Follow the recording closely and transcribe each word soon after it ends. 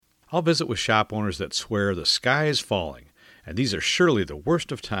I'll visit with shop owners that swear the sky is falling, and these are surely the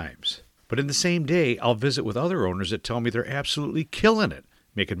worst of times. But in the same day, I'll visit with other owners that tell me they're absolutely killing it,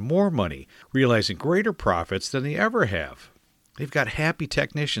 making more money, realizing greater profits than they ever have. They've got happy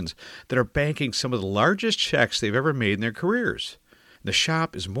technicians that are banking some of the largest checks they've ever made in their careers. The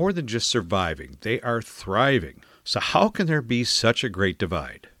shop is more than just surviving, they are thriving. So how can there be such a great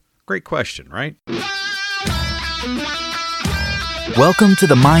divide? Great question, right? Welcome to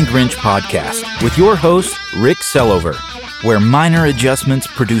the Mind Wrench Podcast with your host, Rick Sellover, where minor adjustments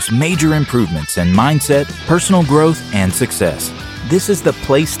produce major improvements in mindset, personal growth, and success. This is the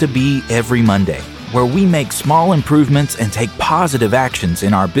place to be every Monday, where we make small improvements and take positive actions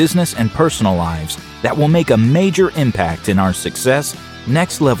in our business and personal lives that will make a major impact in our success,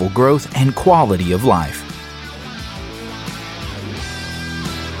 next level growth, and quality of life.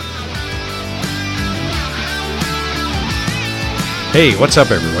 Hey, what's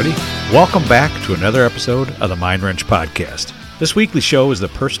up, everybody? Welcome back to another episode of the Mind Wrench Podcast. This weekly show is the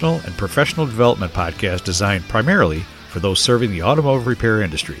personal and professional development podcast designed primarily for those serving the automotive repair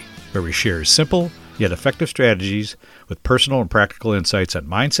industry, where we share simple yet effective strategies with personal and practical insights on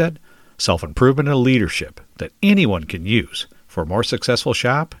mindset, self-improvement, and leadership that anyone can use for a more successful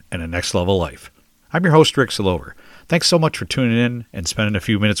shop and a next-level life. I'm your host, Rick Sellover. Thanks so much for tuning in and spending a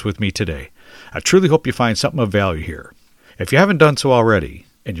few minutes with me today. I truly hope you find something of value here. If you haven't done so already,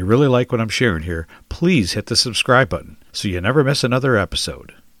 and you really like what I'm sharing here, please hit the subscribe button so you never miss another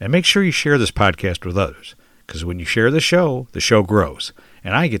episode. And make sure you share this podcast with others, because when you share the show grows,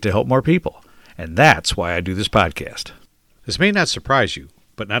 and I get to help more people. And that's why I do this podcast. This may not surprise you,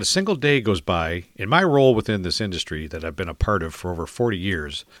 but not a single day goes by in my role within this industry that I've been a part of for over 40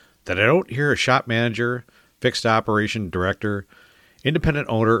 years that I don't hear a shop manager, fixed operation director, independent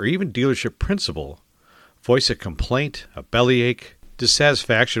owner, or even dealership principal voice a complaint, a bellyache,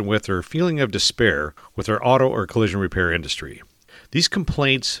 dissatisfaction with, or feeling of despair with our auto or collision repair industry. These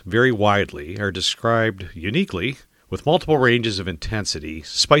complaints vary widely, are described uniquely, with multiple ranges of intensity,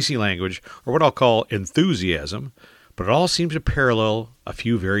 spicy language, or what I'll call enthusiasm, but it all seems to parallel a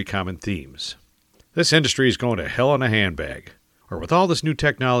few very common themes. This industry is going to hell in a handbag, or with all this new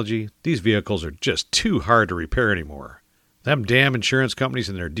technology, these vehicles are just too hard to repair anymore. Them damn insurance companies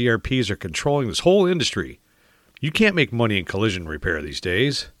and their DRPs are controlling this whole industry. You can't make money in collision repair these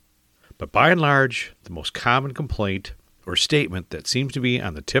days. But by and large, the most common complaint or statement that seems to be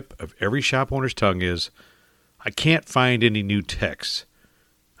on the tip of every shop owner's tongue is, I can't find any new techs.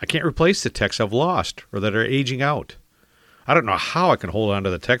 I can't replace the techs I've lost or that are aging out. I don't know how I can hold on to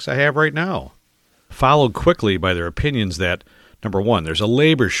the techs I have right now. Followed quickly by their opinions that, number one, there's a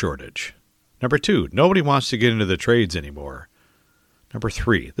labor shortage. Number two, nobody wants to get into the trades anymore. Number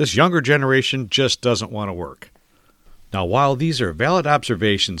three, this younger generation just doesn't want to work. Now, while these are valid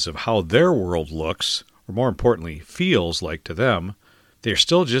observations of how their world looks, or more importantly, feels like to them, they are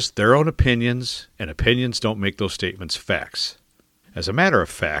still just their own opinions, and opinions don't make those statements facts. As a matter of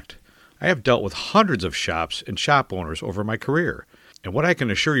fact, I have dealt with hundreds of shops and shop owners over my career, and what I can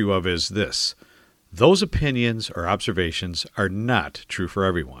assure you of is this: those opinions or observations are not true for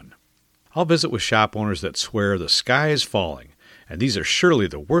everyone. I'll visit with shop owners that swear the sky is falling, and these are surely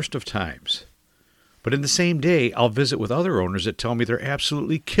the worst of times. But in the same day, I'll visit with other owners that tell me they're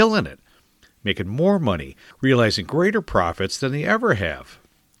absolutely killing it, making more money, realizing greater profits than they ever have.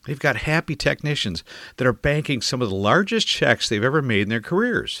 They've got happy technicians that are banking some of the largest checks they've ever made in their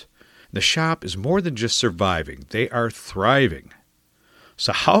careers. The shop is more than just surviving, they are thriving.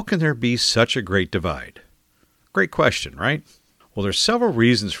 So how can there be such a great divide? Great question, right? Well, there's several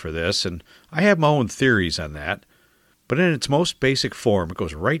reasons for this, and I have my own theories on that. But in its most basic form, it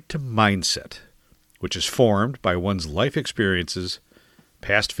goes right to mindset, which is formed by one's life experiences,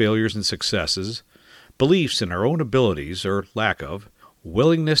 past failures and successes, beliefs in our own abilities or lack of,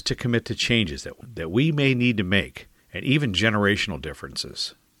 willingness to commit to changes that we may need to make, and even generational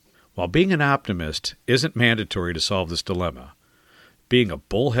differences. While being an optimist isn't mandatory to solve this dilemma, being a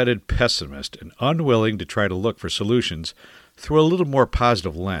bullheaded pessimist and unwilling to try to look for solutions through a little more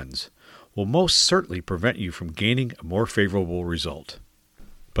positive lens will most certainly prevent you from gaining a more favorable result.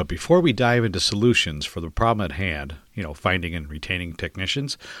 But before we dive into solutions for the problem at hand, finding and retaining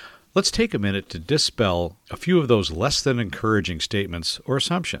technicians, let's take a minute to dispel a few of those less than encouraging statements or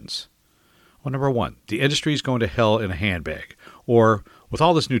assumptions. Well, number one, the industry is going to hell in a handbag, or with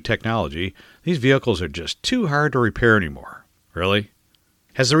all this new technology, these vehicles are just too hard to repair anymore. Really?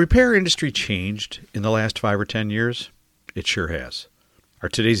 Has the repair industry changed in the last 5 or 10 years? It sure has. Are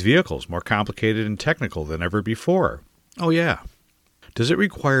today's vehicles more complicated and technical than ever before? Oh yeah. Does it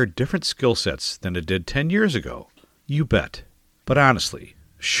require different skill sets than it did 10 years ago? You bet. But honestly,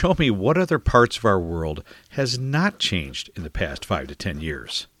 Show me what other parts of our world has not changed in the past 5 to 10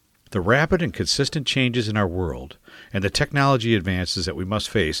 years. The rapid and consistent changes in our world and the technology advances that we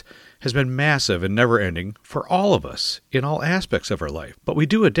must face has been massive and never-ending for all of us in all aspects of our life. But we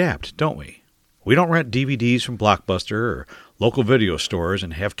do adapt, don't we? We don't rent DVDs from Blockbuster or local video stores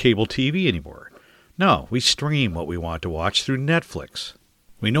and have cable TV anymore. No, we stream what we want to watch through Netflix.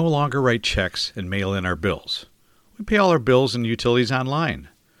 We no longer write checks and mail in our bills. We pay all our bills and utilities online.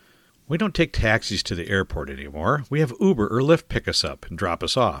 We don't take taxis to the airport anymore. We have Uber or Lyft pick us up and drop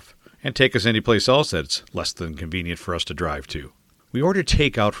us off, and take us anyplace else that's less than convenient for us to drive to. We order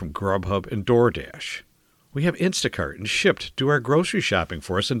takeout from Grubhub and DoorDash. We have Instacart and Shipt do our grocery shopping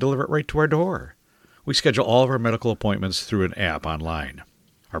for us and deliver it right to our door. We schedule all of our medical appointments through an app online.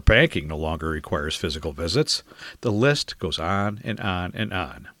 Our banking no longer requires physical visits. The list goes on and on and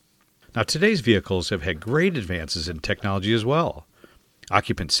on. Now, today's vehicles have had great advances in technology as well.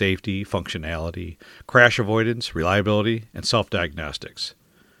 Occupant safety, functionality, crash avoidance, reliability, and self-diagnostics.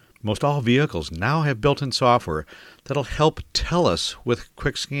 Most all vehicles now have built-in software that'll help tell us with a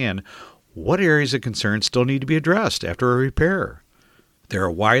quick scan what areas of concern still need to be addressed after a repair. There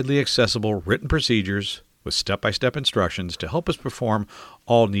are widely accessible written procedures with step-by-step instructions to help us perform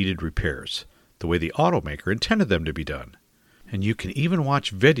all needed repairs, the way the automaker intended them to be done. And you can even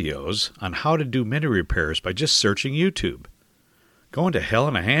watch videos on how to do mini repairs by just searching YouTube. Going to hell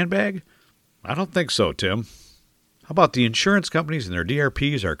in a handbag? I don't think so, Tim. How about the insurance companies and their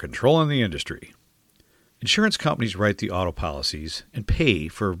DRPs are controlling the industry? Insurance companies write the auto policies and pay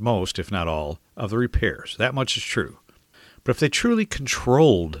for most, if not all, of the repairs. That much is true. But if they truly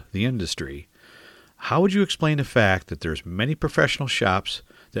controlled the industry, how would you explain the fact that there's many professional shops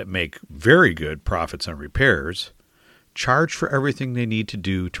that make very good profits on repairs, charge for everything they need to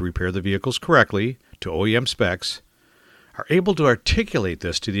do to repair the vehicles correctly to OEM specs, are able to articulate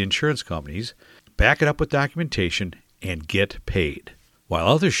this to the insurance companies, back it up with documentation, and get paid, while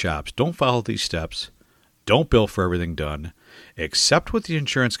other shops don't follow these steps, don't bill for everything done, accept what the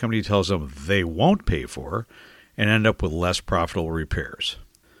insurance company tells them they won't pay for, and end up with less profitable repairs.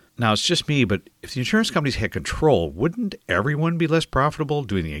 Now, it's just me, but if the insurance companies had control, wouldn't everyone be less profitable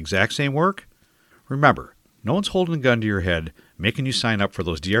doing the exact same work? Remember, no one's holding a gun to your head, making you sign up for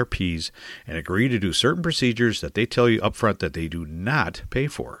those DRPs and agree to do certain procedures that they tell you up front that they do not pay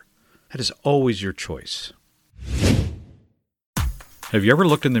for. That is always your choice. Have you ever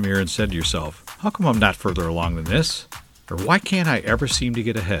looked in the mirror and said to yourself, how come I'm not further along than this? Or why can't I ever seem to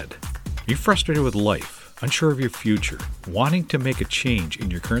get ahead? Are you frustrated with life, unsure of your future, wanting to make a change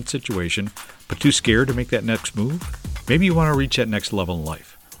in your current situation, but too scared to make that next move? Maybe you want to reach that next level in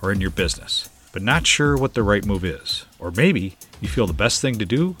life or in your business, but not sure what the right move is. Or maybe you feel the best thing to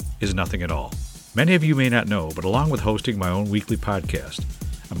do is nothing at all. Many of you may not know, but along with hosting my own weekly podcast,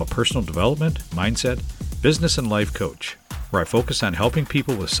 I'm a personal development, mindset, business, and life coach, where I focus on helping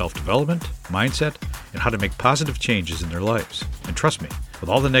people with self-development, mindset, and how to make positive changes in their lives. And trust me, with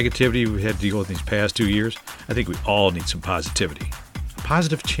all the negativity we've had to deal with these past 2 years, I think we all need some positivity, a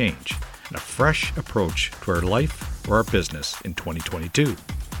positive change, and a fresh approach to our life or our business in 2022.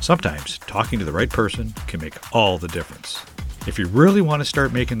 Sometimes talking to the right person can make all the difference. If you really want to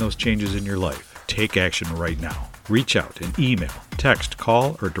start making those changes in your life, take action right now. Reach out and email, text,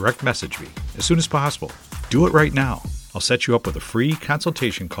 call, or direct message me as soon as possible. Do it right now. I'll set you up with a free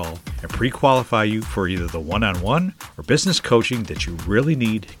consultation call and pre-qualify you for either the one-on-one or business coaching that you really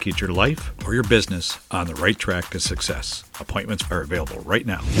need to get your life or your business on the right track to success. Appointments are available right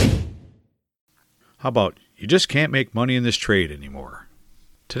now. How about you just can't make money in this trade anymore?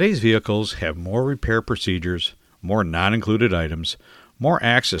 Today's vehicles have more repair procedures, more non-included items, more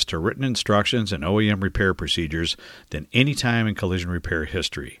access to written instructions and OEM repair procedures than any time in collision repair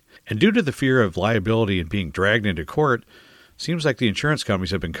history. And due to the fear of liability and being dragged into court, seems like the insurance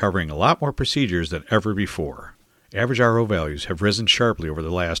companies have been covering a lot more procedures than ever before. Average RO values have risen sharply over the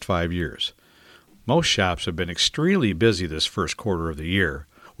last 5 years. Most shops have been extremely busy this first quarter of the year,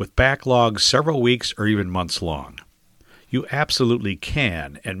 with backlogs several weeks or even months long. You absolutely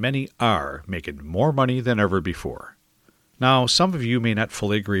can, and many are, making more money than ever before. Now, some of you may not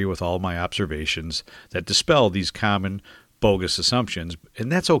fully agree with all my observations that dispel these common, bogus assumptions,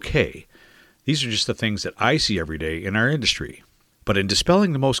 and that's okay. These are just the things that I see every day in our industry. But in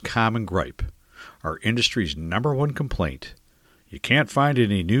dispelling the most common gripe, our industry's number one complaint, you can't find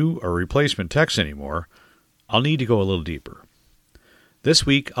any new or replacement techs anymore, I'll need to go a little deeper. This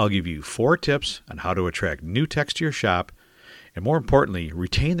week, I'll give you 4 tips on how to attract new techs to your shop, and more importantly,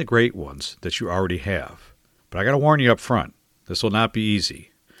 retain the great ones that you already have. But I got to warn you up front, this will not be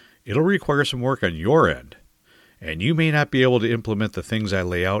easy. It'll require some work on your end. And you may not be able to implement the things I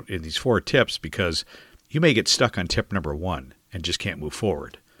lay out in these 4 tips because you may get stuck on tip number 1 and just can't move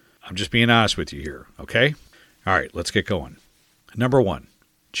forward. I'm just being honest with you here, okay? All right, let's get going. Number 1,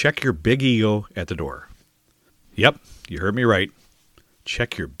 check your big ego at the door. Yep, you heard me right.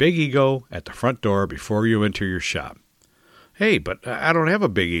 Check your big ego at the front door before you enter your shop. Hey, but I don't have a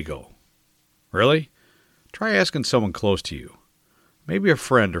big ego. Really? Try asking someone close to you. Maybe a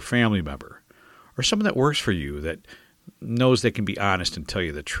friend or family member, or someone that works for you that knows they can be honest and tell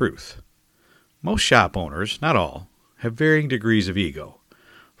you the truth. Most shop owners, not all, have varying degrees of ego,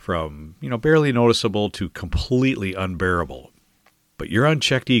 from barely noticeable to completely unbearable. But your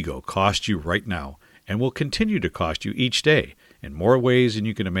unchecked ego costs you right now and will continue to cost you each day in more ways than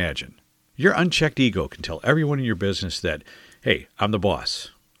you can imagine. Your unchecked ego can tell everyone in your business that, hey, I'm the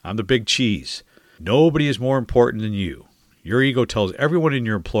boss. I'm the big cheese. Nobody is more important than you. Your ego tells everyone in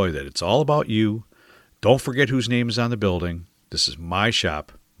your employ that it's all about you. Don't forget whose name is on the building. This is my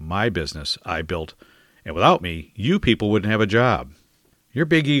shop, my business, I built. And without me, you people wouldn't have a job. Your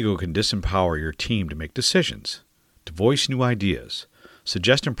big ego can disempower your team to make decisions, to voice new ideas,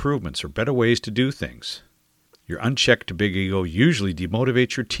 suggest improvements or better ways to do things. Your unchecked big ego usually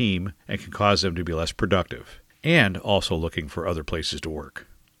demotivates your team and can cause them to be less productive, and also looking for other places to work.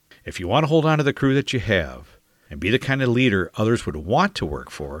 If you want to hold on to the crew that you have and be the kind of leader others would want to work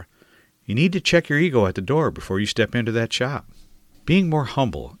for, you need to check your ego at the door before you step into that shop. Being more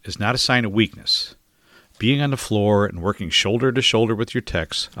humble is not a sign of weakness. Being on the floor and working shoulder to shoulder with your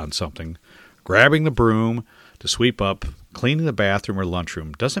techs on something, grabbing the broom to sweep up, cleaning the bathroom or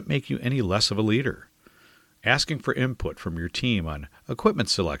lunchroom doesn't make you any less of a leader. Asking for input from your team on equipment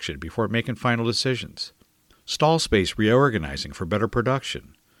selection before making final decisions. Stall space reorganizing for better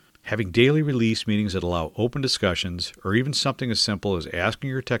production. Having daily release meetings that allow open discussions, or even something as simple as asking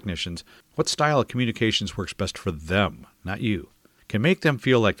your technicians what style of communications works best for them, not you, can make them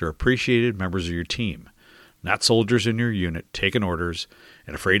feel like they're appreciated members of your team, not soldiers in your unit taking orders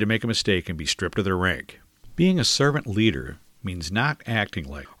and afraid to make a mistake and be stripped of their rank. Being a servant leader means not acting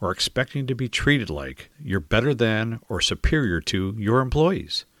like or expecting to be treated like you're better than or superior to your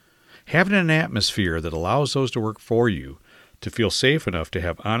employees. Having an atmosphere that allows those to work for you to feel safe enough to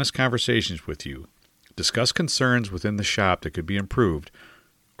have honest conversations with you, discuss concerns within the shop that could be improved,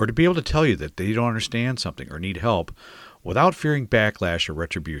 or to be able to tell you that they don't understand something or need help without fearing backlash or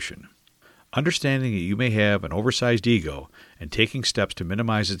retribution. Understanding that you may have an oversized ego and taking steps to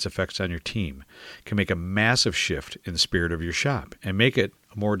minimize its effects on your team can make a massive shift in the spirit of your shop and make it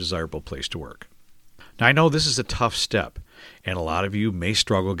a more desirable place to work. Now, I know this is a tough step, and a lot of you may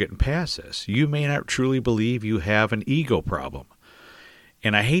struggle getting past this. You may not truly believe you have an ego problem.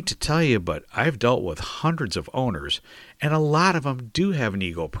 And I hate to tell you, but I've dealt with hundreds of owners, and a lot of them do have an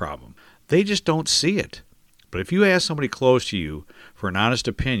ego problem. They just don't see it. But if you ask somebody close to you for an honest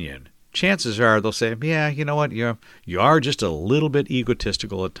opinion, chances are they'll say, yeah, you know what, you are just a little bit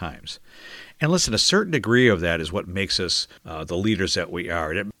egotistical at times. And listen, a certain degree of that is what makes us the leaders that we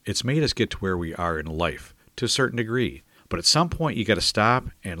are. It's made us get to where we are in life to a certain degree. But at some point, you got to stop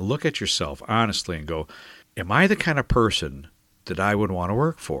and look at yourself honestly and go, am I the kind of person that I would want to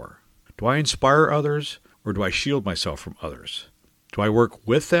work for? Do I inspire others, or do I shield myself from others? Do I work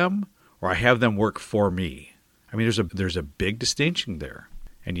with them, or I have them work for me? I mean, there's a big distinction there.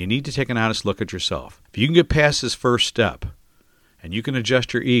 And you need to take an honest look at yourself. If you can get past this first step, and you can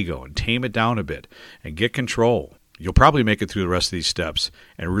adjust your ego and tame it down a bit and get control, you'll probably make it through the rest of these steps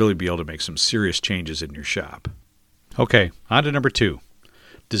and really be able to make some serious changes in your shop. Okay, on to number 2.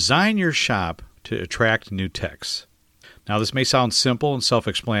 Design your shop to attract new techs. Now, this may sound simple and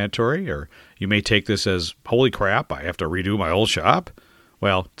self-explanatory, or you may take this as, holy crap, I have to redo my whole shop.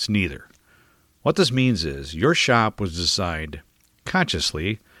 Well, it's neither. What this means is your shop was designed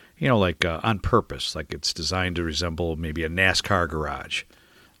consciously, on purpose, like it's designed to resemble maybe a NASCAR garage.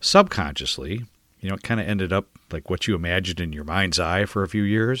 Subconsciously, it kind of ended up like what you imagined in your mind's eye for a few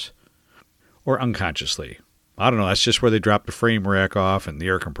years. Or unconsciously. I don't know, that's just where they dropped the frame rack off and the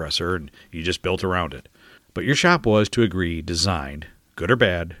air compressor, and you just built around it. But your shop was, to agree, designed, good or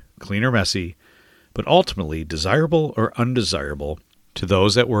bad, clean or messy, but ultimately desirable or undesirable to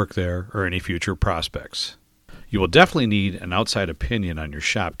those that work there or any future prospects. You will definitely need an outside opinion on your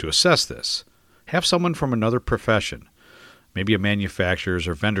shop to assess this. Have someone from another profession, maybe a manufacturer's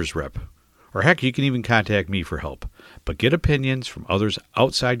or vendor's rep, or heck, you can even contact me for help. But get opinions from others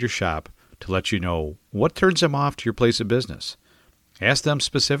outside your shop to let you know what turns them off to your place of business. Ask them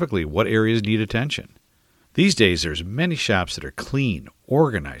specifically what areas need attention. These days, there's many shops that are clean,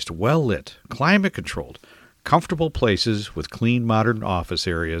 organized, well-lit, climate-controlled, comfortable places with clean, modern office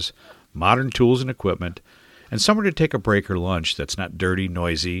areas, modern tools and equipment, and somewhere to take a break or lunch that's not dirty,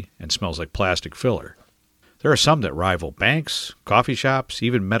 noisy, and smells like plastic filler. There are some that rival banks, coffee shops,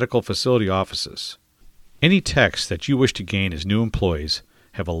 even medical facility offices. Any techs that you wish to gain as new employees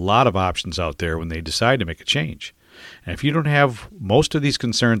have a lot of options out there when they decide to make a change. And if you don't have most of these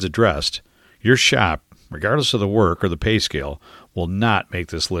concerns addressed, your shop, regardless of the work or the pay scale, will not make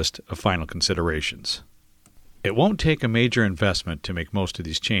this list of final considerations. It won't take a major investment to make most of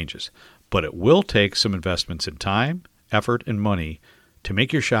these changes, but it will take some investments in time, effort, and money to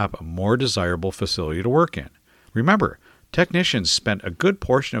make your shop a more desirable facility to work in. Remember, technicians spend a good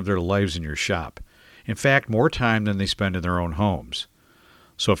portion of their lives in your shop. In fact, more time than they spend in their own homes.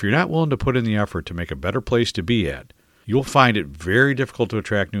 So if you're not willing to put in the effort to make a better place to be at, you'll find it very difficult to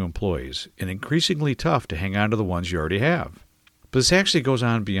attract new employees and increasingly tough to hang on to the ones you already have. But this actually goes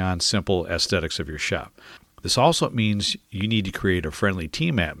on beyond simple aesthetics of your shop. This also means you need to create a friendly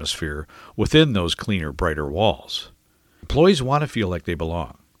team atmosphere within those cleaner, brighter walls. Employees want to feel like they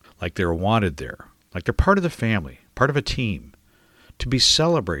belong, like they're wanted there, like they're part of the family, part of a team, to be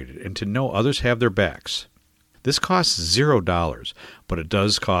celebrated and to know others have their backs. This costs $0, but it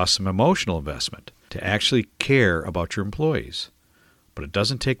does cost some emotional investment to actually care about your employees. But it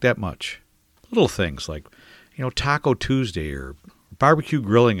doesn't take that much. Little things like, Taco Tuesday or barbecue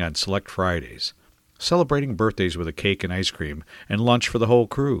grilling on select Fridays, celebrating birthdays with a cake and ice cream and lunch for the whole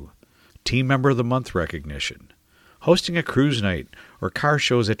crew, Team Member of the Month recognition, hosting a cruise night or car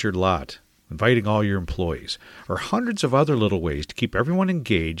shows at your lot, inviting all your employees, or hundreds of other little ways to keep everyone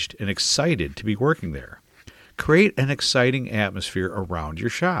engaged and excited to be working there. Create an exciting atmosphere around your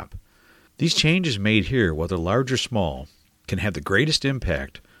shop. These changes made here, whether large or small, can have the greatest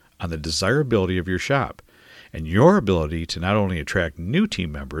impact on the desirability of your shop and your ability to not only attract new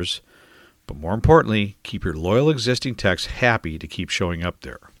team members, but more importantly, keep your loyal existing techs happy to keep showing up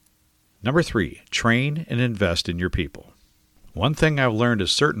there. Number 3, train and invest in your people. One thing I've learned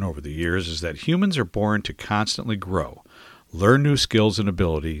is certain over the years is that humans are born to constantly grow, learn new skills and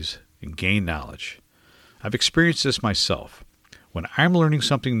abilities, and gain knowledge. I've experienced this myself. When I'm learning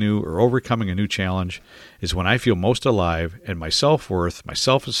something new or overcoming a new challenge is when I feel most alive and my self-worth, my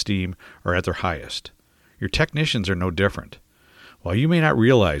self-esteem are at their highest. Your technicians are no different. While you may not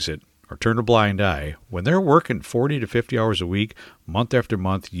realize it or turn a blind eye, when they're working 40 to 50 hours a week, month after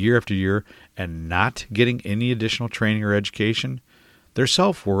month, year after year, and not getting any additional training or education, their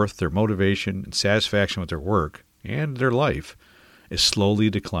self-worth, their motivation, and satisfaction with their work and their life is slowly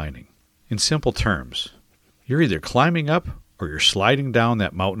declining. In simple terms, you're either climbing up or you're sliding down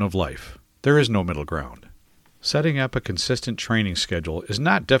that mountain of life. There is no middle ground. Setting up a consistent training schedule is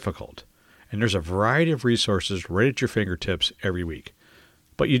not difficult, and there's a variety of resources right at your fingertips every week.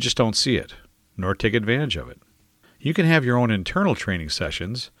 But you just don't see it, nor take advantage of it. You can have your own internal training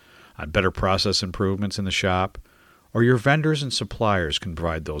sessions on better process improvements in the shop, or your vendors and suppliers can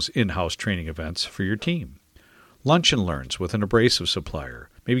provide those in-house training events for your team. Lunch and learns with an abrasive supplier,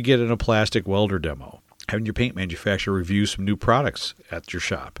 maybe get in a plastic welder demo, having your paint manufacturer review some new products at your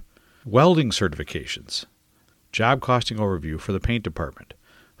shop. Welding certifications, job costing overview for the paint department,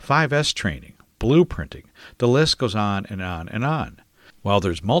 5S training, blueprinting, the list goes on and on and on. While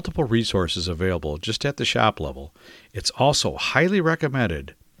there's multiple resources available just at the shop level, it's also highly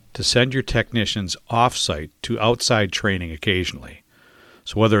recommended to send your technicians off-site to outside training occasionally.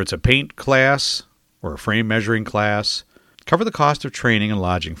 So whether it's a paint class or a frame measuring class, cover the cost of training and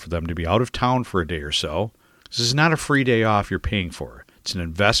lodging for them to be out of town for a day or so. This is not a free day off you're paying for. It's an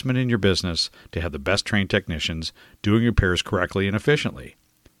investment in your business to have the best trained technicians doing repairs correctly and efficiently.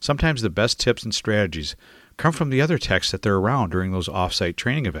 Sometimes the best tips and strategies come from the other techs that they're around during those off-site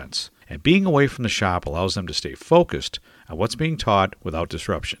training events. And being away from the shop allows them to stay focused on what's being taught without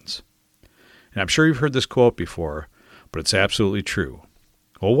disruptions. And I'm sure you've heard this quote before, but it's absolutely true.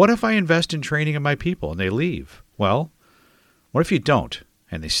 Well, what if I invest in training of my people and they leave? Well, what if you don't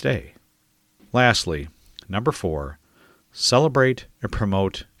and they stay? Lastly, number 4, celebrate and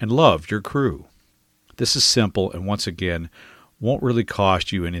promote and love your crew. This is simple and once again, won't really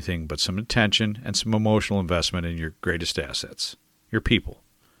cost you anything but some attention and some emotional investment in your greatest assets, your people.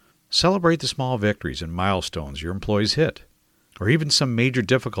 Celebrate the small victories and milestones your employees hit, or even some major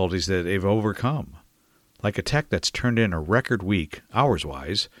difficulties that they've overcome. Like a tech that's turned in a record week,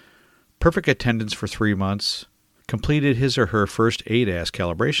 hours-wise, perfect attendance for 3 months, completed his or her first ADAS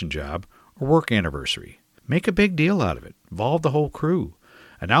calibration job, or work anniversary. Make a big deal out of it. Involve the whole crew.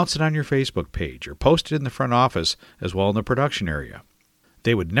 Announce it on your Facebook page or post it in the front office as well in the production area.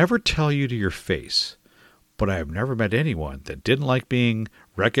 They would never tell you to your face, but I have never met anyone that didn't like being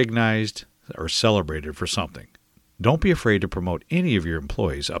recognized or celebrated for something. Don't be afraid to promote any of your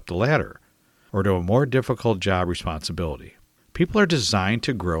employees up the ladder. or to a more difficult job responsibility. People are designed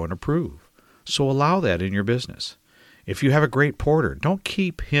to grow and improve, so allow that in your business. If you have a great porter, don't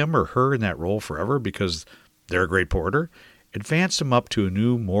keep him or her in that role forever because they're a great porter. Advance them up to a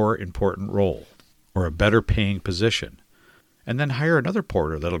new, more important role or a better paying position. And then hire another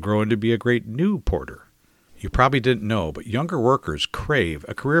porter that'll grow into be a great new porter. You probably didn't know, but younger workers crave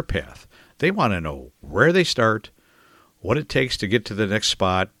a career path. They want to know where they start, what it takes to get to the next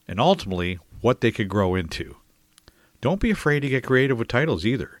spot, and ultimately what they could grow into. Don't be afraid to get creative with titles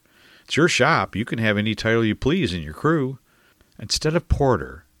either. It's your shop. You can have any title you please in your crew. Instead of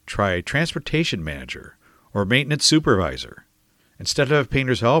porter, try transportation manager or maintenance supervisor. Instead of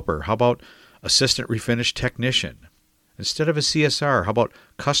painter's helper, how about assistant refinish technician? Instead of a CSR, how about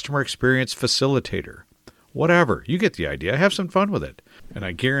customer experience facilitator? Whatever, you get the idea. Have some fun with it. And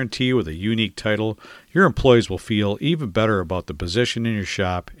I guarantee you with a unique title, your employees will feel even better about the position in your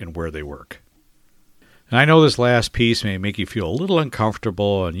shop and where they work. And I know this last piece may make you feel a little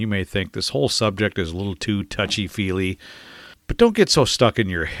uncomfortable and you may think this whole subject is a little too touchy-feely, but don't get so stuck in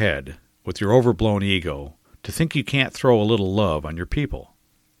your head with your overblown ego to think you can't throw a little love on your people.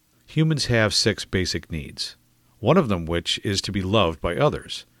 Humans have 6 basic needs, one of them which is to be loved by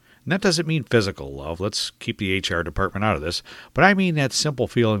others. And that doesn't mean physical love. Let's keep the HR department out of this. But I mean that simple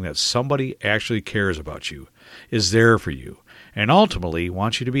feeling that somebody actually cares about you, is there for you, and ultimately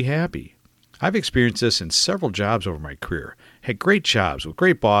wants you to be happy. I've experienced this in several jobs over my career. Had great jobs with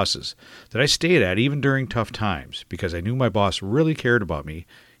great bosses that I stayed at even during tough times because I knew my boss really cared about me,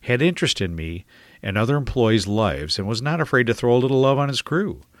 had interest in me and other employees' lives, and was not afraid to throw a little love on his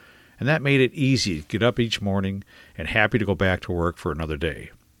crew. And that made it easy to get up each morning and happy to go back to work for another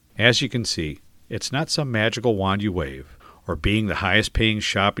day. As you can see, it's not some magical wand you wave, or being the highest paying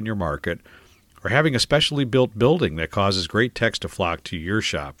shop in your market, or having a specially built building that causes great techs to flock to your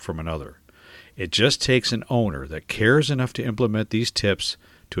shop from another. It just takes an owner that cares enough to implement these tips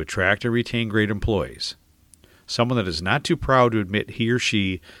to attract and retain great employees. Someone that is not too proud to admit he or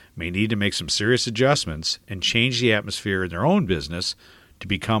she may need to make some serious adjustments and change the atmosphere in their own business to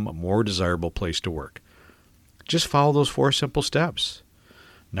become a more desirable place to work. Just follow those 4 simple steps.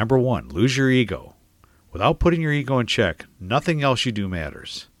 Number 1, lose your ego. Without putting your ego in check, nothing else you do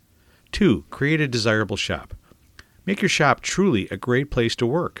matters. 2, create a desirable shop. Make your shop truly a great place to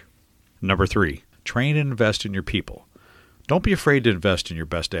work. Number 3, train and invest in your people. Don't be afraid to invest in your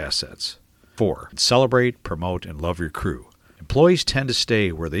best assets. 4, celebrate, promote, and love your crew. Employees tend to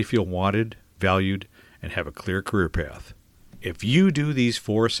stay where they feel wanted, valued, and have a clear career path. If you do these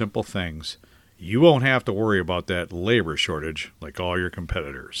 4 simple things, you won't have to worry about that labor shortage like all your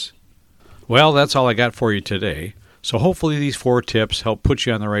competitors. Well, that's all I got for you today. So hopefully these 4 tips help put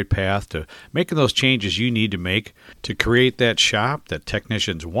you on the right path to making those changes you need to make to create that shop that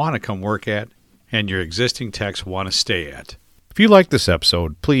technicians want to come work at and your existing techs want to stay at. If you like this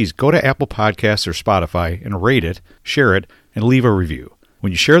episode, please go to Apple Podcasts or Spotify and rate it, share it, and leave a review.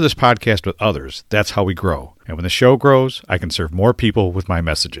 When you share this podcast with others, that's how we grow. And when the show grows, I can serve more people with my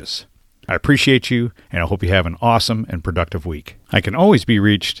messages. I appreciate you, and I hope you have an awesome and productive week. I can always be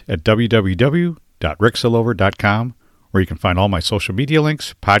reached at www.ricksillover.com, where you can find all my social media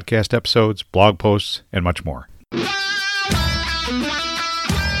links, podcast episodes, blog posts, and much more.